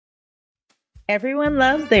Everyone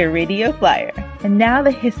loves their radio flyer. And now the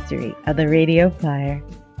history of the radio flyer.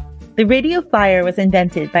 The radio flyer was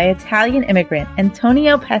invented by Italian immigrant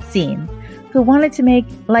Antonio Passin, who wanted to make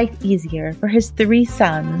life easier for his 3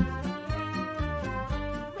 sons.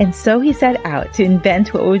 And so he set out to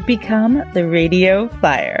invent what would become the radio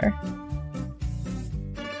flyer.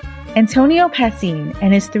 Antonio Passin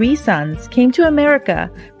and his 3 sons came to America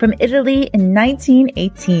from Italy in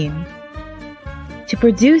 1918. To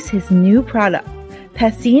produce his new product,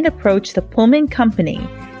 Passin approached the Pullman Company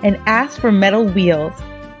and asked for metal wheels.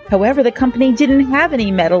 However, the company didn't have any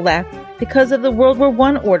metal left because of the World War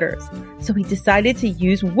I orders, so he decided to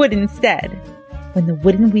use wood instead. When the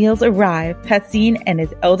wooden wheels arrived, Passin and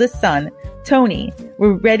his eldest son, Tony,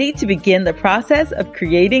 were ready to begin the process of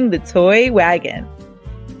creating the toy wagon.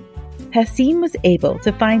 Passin was able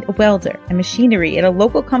to find a welder and machinery at a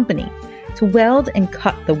local company to weld and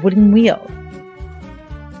cut the wooden wheels.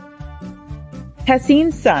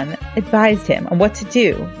 Passin's son advised him on what to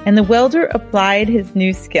do, and the welder applied his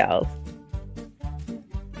new skills.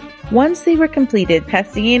 Once they were completed,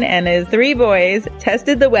 Passin and his 3 boys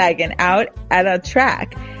tested the wagon out at a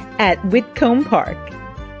track at Whitcomb Park.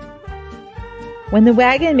 When the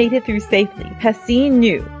wagon made it through safely, Passin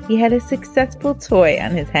knew he had a successful toy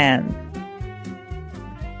on his hands.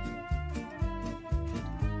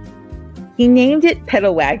 He named it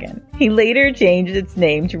Pedal Wagon. He later changed its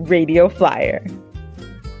name to Radio Flyer.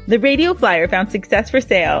 The Radio Flyer found success for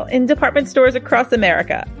sale in department stores across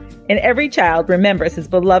America, and every child remembers his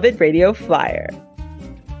beloved Radio Flyer.